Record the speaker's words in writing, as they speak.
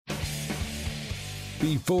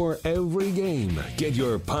Before every game, get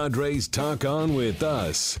your Padres talk on with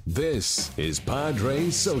us. This is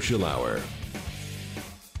Padres Social Hour.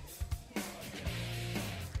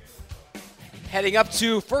 Heading up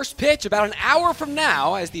to first pitch about an hour from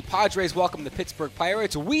now as the Padres welcome the Pittsburgh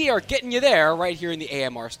Pirates. We are getting you there right here in the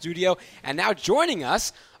AMR studio. And now joining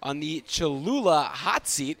us on the Cholula hot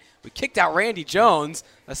seat, we kicked out Randy Jones,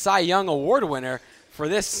 a Cy Young Award winner, for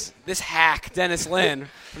this hack, Dennis Lin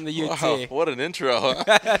from the UT. Wow, what an intro,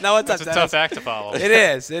 huh? No, it's a tough act to follow. It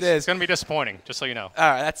is. It's going to be disappointing, just so you know. All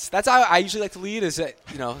right, that's how I usually like to lead is,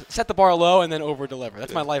 set the bar low and then over-deliver.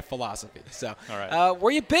 That's my life philosophy. So, all right.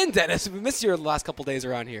 Where you been, Dennis? We missed you the last couple days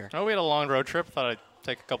around here. Oh, we had a long road trip. Thought I'd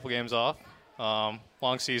take a couple games off.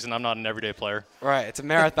 Long season. I'm not an everyday player. Right, it's a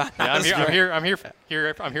marathon. Yeah, I'm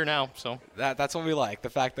here now. So that's what we like. The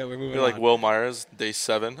fact that we're moving. You're like Will Myers, day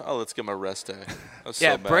 7. Oh, let's give him a rest day.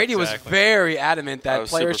 Yeah, so Brady was very adamant that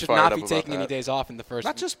players should not be taking any days off in the first.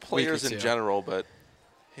 Not just players in general, but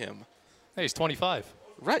him. Hey, he's 25.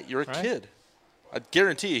 Right, you're a kid. I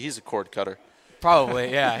guarantee you, he's a cord cutter.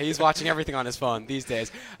 Probably, yeah. He's watching everything on his phone these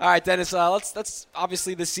days. All right, Dennis. Let's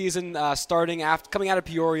obviously the season starting after coming out of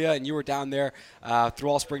Peoria, and you were down there through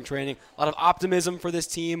all spring training. A lot of optimism for this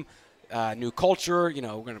team, new culture. We're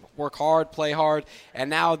going to work hard, play hard, and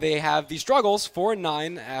now they have these struggles,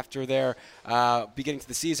 4-9 after their beginning to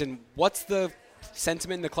the season. What's the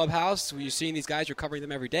sentiment in the clubhouse? You're seeing these guys, you're covering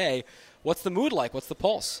them every day. What's the mood like? What's the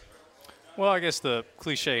pulse? Well, I guess the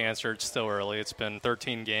cliche answer, it's still early. It's been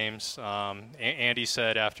 13 games. Andy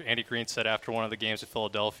Green said after one of the games at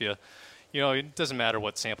Philadelphia, it doesn't matter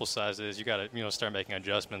what sample size it is. You got to, start making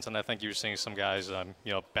adjustments. And I think you're seeing some guys,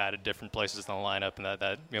 bat at different places in the lineup, and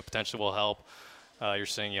that potentially will help. You're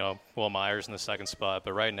seeing, Will Myers in the second spot.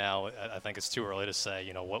 But right now, I think it's too early to say,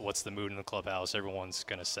 what's the mood in the clubhouse. Everyone's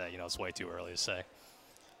going to say, it's way too early to say.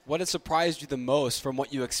 What has surprised you the most from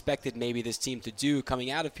what you expected maybe this team to do coming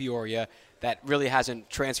out of Peoria that really hasn't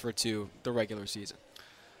transferred to the regular season?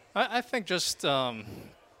 I think just the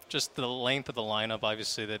length of the lineup.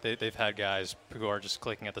 Obviously, that they've had guys who are just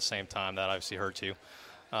clicking at the same time. That obviously hurts you.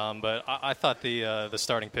 But I thought the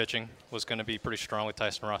starting pitching was going to be pretty strong with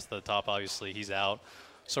Tyson Ross at the top. Obviously, he's out.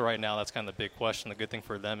 So right now, that's kind of the big question. The good thing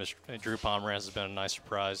for them is Drew Pomeranz has been a nice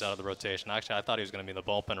surprise out of the rotation. Actually, I thought he was going to be in the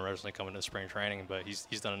bullpen originally coming to spring training, but he's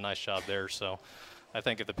done a nice job there. So I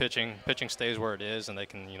think if the pitching stays where it is and they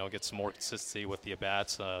can get some more consistency with the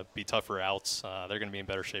at-bats, be tougher outs, they're going to be in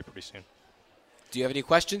better shape pretty soon. Do you have any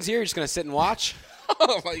questions here? You're just going to sit and watch?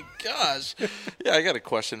 Oh, my gosh. Yeah, I got a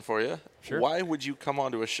question for you. Sure. Why would you come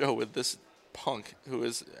onto a show with this punk who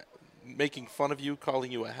is making fun of you,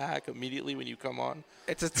 calling you a hack immediately when you come on?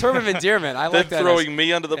 It's a term of endearment. I like that. Throwing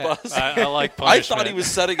me under the bus. I like punishment. I thought he was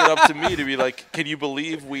setting it up to me to be like, can you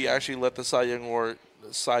believe we actually let the Cy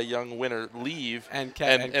Young winner leave and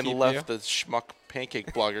left the schmuck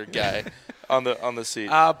pancake blogger guy on the seat?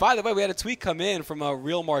 By the way, we had a tweet come in from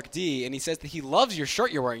Real Mark D, and he says that he loves your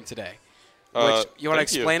shirt you're wearing today. Which, you want to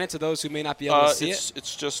explain it to those who may not be able to see it?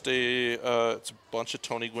 It's just it's a bunch of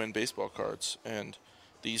Tony Gwynn baseball cards, and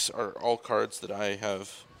these are all cards that I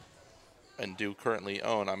have and do currently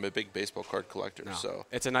own. I'm a big baseball card collector. No, so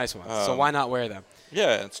it's a nice one. So why not wear them?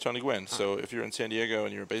 Yeah, it's Tony Gwynn. So if you're in San Diego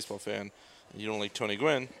and you're a baseball fan and you don't like Tony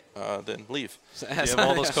Gwynn, then leave. Do you have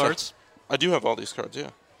all those cards? I do have all these cards, yeah.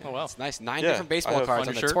 Oh, wow. It's nice. 9 different baseball cards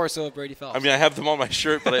on the torso of Brady Phelps. I mean, I have them on my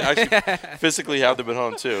shirt, but I actually physically have them at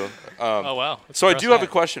home, too. Oh, wow. So I do have a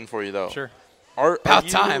question for you, though. Sure. About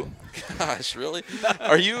time. Gosh, really?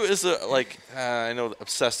 Are you I know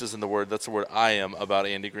obsessed isn't the word. That's the word I am about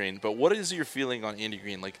Andy Green. But what is your feeling on Andy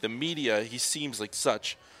Green? Like the media, he seems like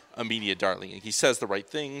such a media darling. He says the right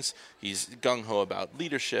things. He's gung-ho about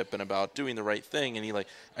leadership and about doing the right thing. And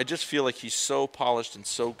I just feel like he's so polished and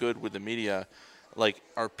so good with the media. Like,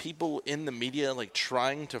 are people in the media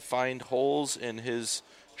trying to find holes in his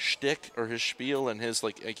shtick or his spiel and his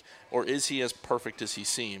or is he as perfect as he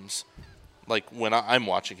seems? Like when I'm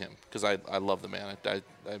watching him, because I love the man.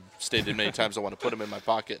 I've stated many times I want to put him in my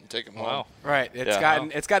pocket and take him home. Right.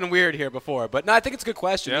 It's gotten weird here before, but no, I think it's a good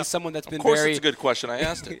question. Yeah. He's someone that's been very. Of course, it's a good question. I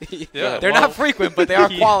asked it. They're not frequent, but they are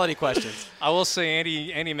quality questions. I will say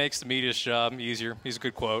Andy makes the media's job easier. He's a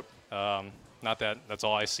good quote. Not that that's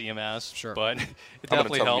all I see him as. Sure. But it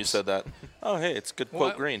definitely helps. helps. You said that. Oh, hey, it's good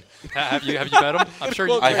quote Green. Have you met him? I'm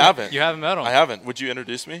sure I haven't. You haven't met him. I haven't. Would you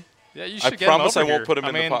introduce me? Yeah, you should. I promise I won't put him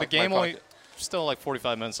in the pocket. The game only still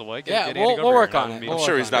 45 minutes away. We'll work on it. I'm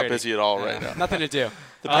sure he's not busy at all right now. Nothing to do.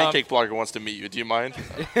 The pancake blogger wants to meet you. Do you mind?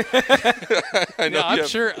 I know. I'm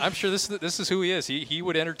sure this is who he is. He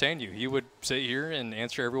would entertain you. He would sit here and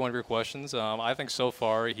answer every one of your questions. I think so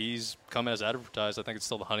far he's come as advertised. I think it's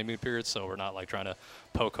still the honeymoon period, so we're not like trying to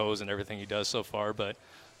poke holes in everything he does so far. But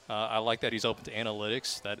I like that he's open to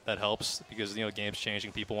analytics. That helps because game's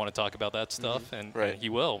changing. People want to talk about that stuff, and he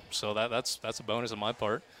will. So that's a bonus on my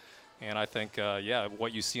part. And I think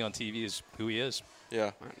what you see on TV is who he is.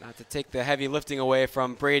 Yeah. Not to take the heavy lifting away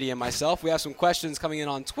from Brady and myself, we have some questions coming in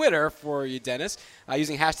on Twitter for you, Dennis,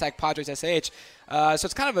 using hashtag PadresSH. So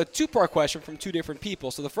it's kind of a two-part question from two different people.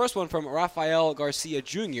 So the first one from Rafael Garcia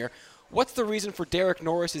Jr. What's the reason for Derek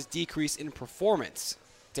Norris's decrease in performance?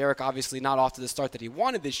 Derek obviously not off to the start that he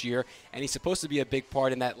wanted this year, and he's supposed to be a big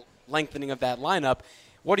part in that lengthening of that lineup.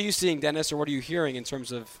 What are you seeing, Dennis, or what are you hearing in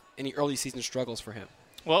terms of any early season struggles for him?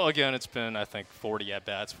 Well, again, it's been, I think, 40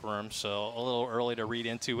 at-bats for him, so a little early to read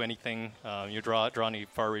into anything. You draw any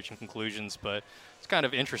far-reaching conclusions, but it's kind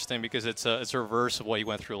of interesting because it's a reverse of what he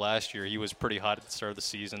went through last year. He was pretty hot at the start of the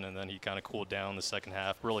season, and then he kind of cooled down in the second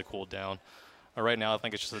half, really cooled down. Right now, I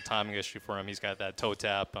think it's just a timing issue for him. He's got that toe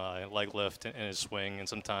tap, leg lift in his swing, and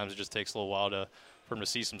sometimes it just takes a little while for him to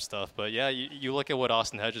see some stuff. But, yeah, you look at what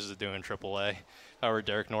Austin Hedges is doing in AAA. If I were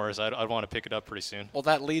Derek Norris, I'd want to pick it up pretty soon. Well,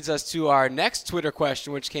 that leads us to our next Twitter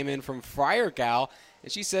question, which came in from Friar Gal.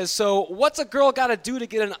 And she says, so what's a girl got to do to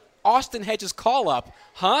get an Austin Hedges call-up?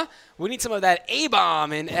 Huh? We need some of that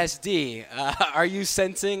A-bomb in SD. Are you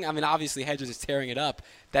sensing, I mean, obviously Hedges is tearing it up,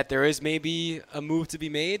 that there is maybe a move to be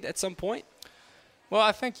made at some point? Well,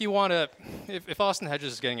 I think you want to, if Austin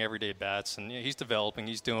Hedges is getting everyday bats and he's developing,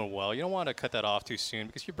 he's doing well, you don't want to cut that off too soon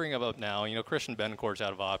because you bring him up now, Christian Bencourt's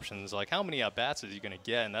out of options. Like, how many at-bats is he going to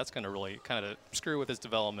get? And that's going to really kind of screw with his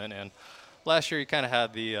development. And last year you kind of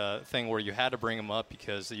had the thing where you had to bring him up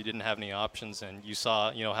because you didn't have any options, and you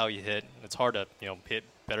saw, how he hit. It's hard to, hit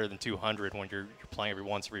better than 200 when you're playing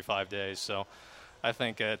every 5 days. So I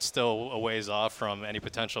think it's still a ways off from any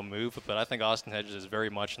potential move, but I think Austin Hedges is very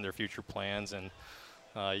much in their future plans, and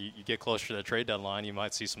you get closer to the trade deadline, you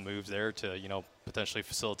might see some moves there to, potentially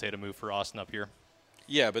facilitate a move for Austin up here.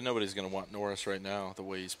 Yeah, but nobody's going to want Norris right now the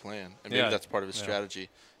way he's playing. And maybe that's part of his strategy.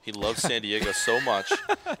 He loves San Diego so much,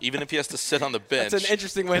 even if he has to sit on the bench. That's an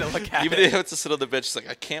interesting way to look at it. Even if he has to sit on the bench, it's like,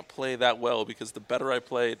 I can't play that well because the better I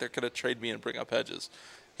play, they're going to trade me and bring up Hedges.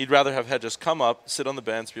 He'd rather have Hedges come up, sit on the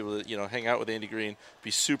bench, be able to, hang out with Andy Green,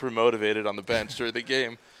 be super motivated on the bench during the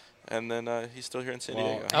game. And then he's still here in San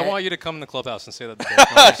Diego. I want you to come in the clubhouse and say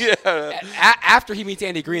that. After he meets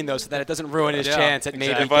Andy Green, though, so that it doesn't ruin his chance at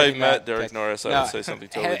maybe. If I met Derek Norris, I would say something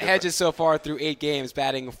totally different. Hedges so far through 8 games,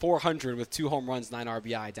 batting .400 with 2 home runs, 9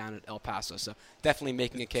 RBI down at El Paso. So definitely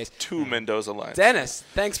making a case. 2 Mendoza lines. Dennis,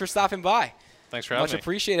 thanks for stopping by. Thanks for having me. Much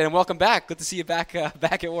appreciated, and welcome back. Good to see you back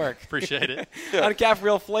at work. Appreciate it. Uncap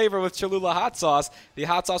Real Flavor with Cholula Hot Sauce, the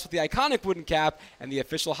hot sauce with the iconic wooden cap, and the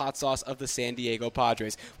official hot sauce of the San Diego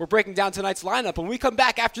Padres. We're breaking down tonight's lineup when we come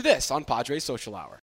back after this on Padres Social Hour.